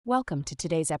Welcome to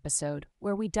today's episode,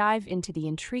 where we dive into the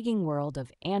intriguing world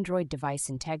of Android device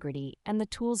integrity and the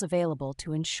tools available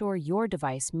to ensure your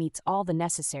device meets all the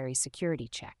necessary security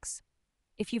checks.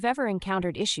 If you've ever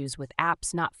encountered issues with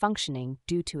apps not functioning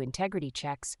due to integrity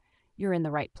checks, you're in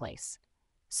the right place.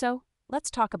 So,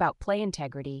 let's talk about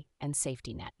PlayIntegrity and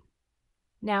SafetyNet.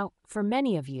 Now, for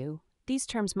many of you, these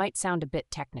terms might sound a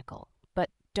bit technical,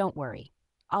 but don't worry.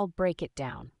 I'll break it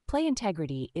down.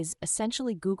 PlayIntegrity is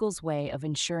essentially Google's way of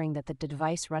ensuring that the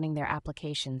device running their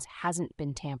applications hasn't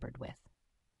been tampered with.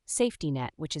 SafetyNet,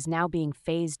 which is now being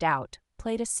phased out,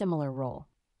 played a similar role.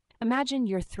 Imagine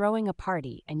you're throwing a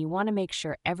party and you want to make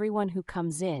sure everyone who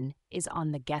comes in is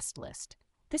on the guest list.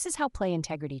 This is how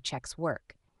PlayIntegrity checks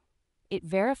work. It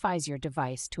verifies your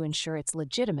device to ensure it's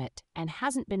legitimate and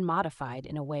hasn't been modified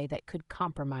in a way that could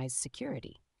compromise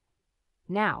security.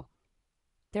 Now,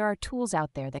 there are tools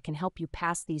out there that can help you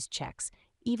pass these checks,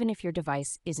 even if your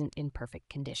device isn't in perfect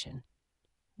condition.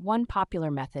 One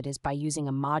popular method is by using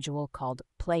a module called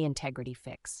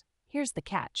PlayIntegrityFix. Here's the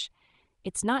catch.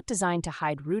 It's not designed to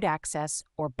hide root access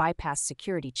or bypass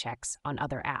security checks on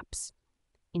other apps.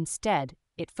 Instead,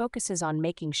 it focuses on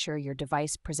making sure your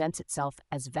device presents itself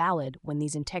as valid when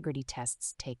these integrity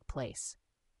tests take place.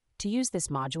 To use this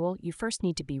module, you first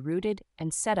need to be rooted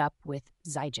and set up with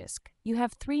Zygisk. You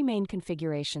have three main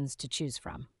configurations to choose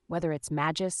from, whether it's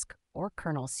Magisk or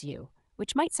kernel SU,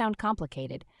 which might sound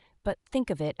complicated, but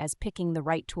think of it as picking the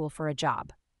right tool for a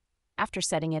job. After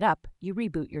setting it up, you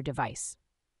reboot your device.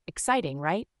 Exciting,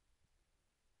 right?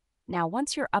 Now,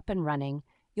 once you're up and running,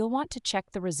 you'll want to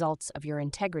check the results of your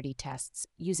integrity tests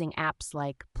using apps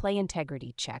like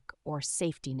PlayIntegrity Check or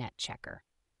SafetyNet Checker.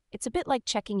 It's a bit like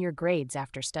checking your grades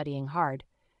after studying hard.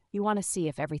 You want to see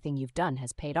if everything you've done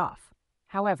has paid off.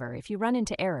 However, if you run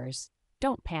into errors,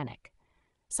 don't panic.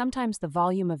 Sometimes the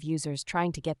volume of users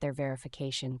trying to get their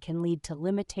verification can lead to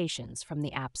limitations from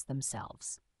the apps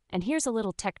themselves. And here's a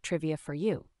little tech trivia for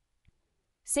you.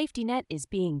 SafetyNet is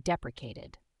being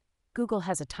deprecated. Google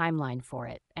has a timeline for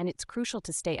it, and it's crucial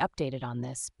to stay updated on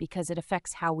this because it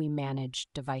affects how we manage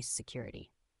device security.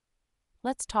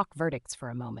 Let's talk verdicts for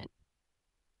a moment.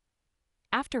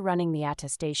 After running the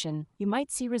attestation, you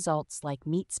might see results like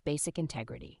meets basic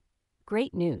integrity.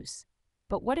 Great news.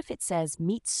 But what if it says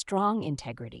meets strong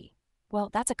integrity? Well,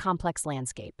 that's a complex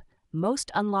landscape.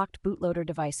 Most unlocked bootloader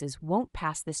devices won't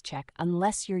pass this check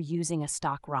unless you're using a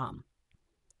stock ROM.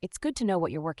 It's good to know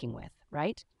what you're working with,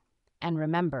 right? And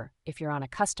remember, if you're on a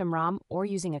custom ROM or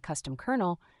using a custom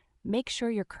kernel, make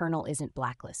sure your kernel isn't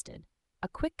blacklisted. A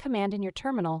quick command in your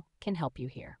terminal can help you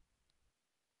here.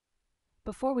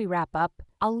 Before we wrap up,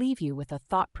 I'll leave you with a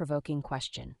thought-provoking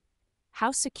question.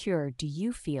 How secure do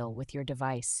you feel with your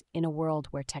device in a world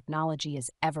where technology is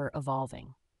ever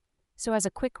evolving? So as a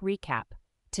quick recap,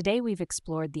 today we've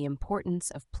explored the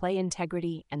importance of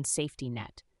PlayIntegrity and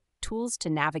SafetyNet, tools to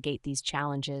navigate these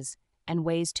challenges, and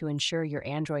ways to ensure your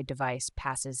Android device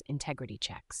passes integrity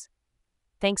checks.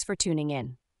 Thanks for tuning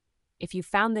in. If you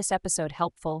found this episode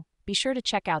helpful, be sure to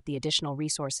check out the additional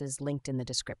resources linked in the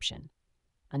description.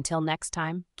 Until next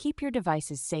time, keep your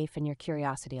devices safe and your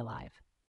curiosity alive.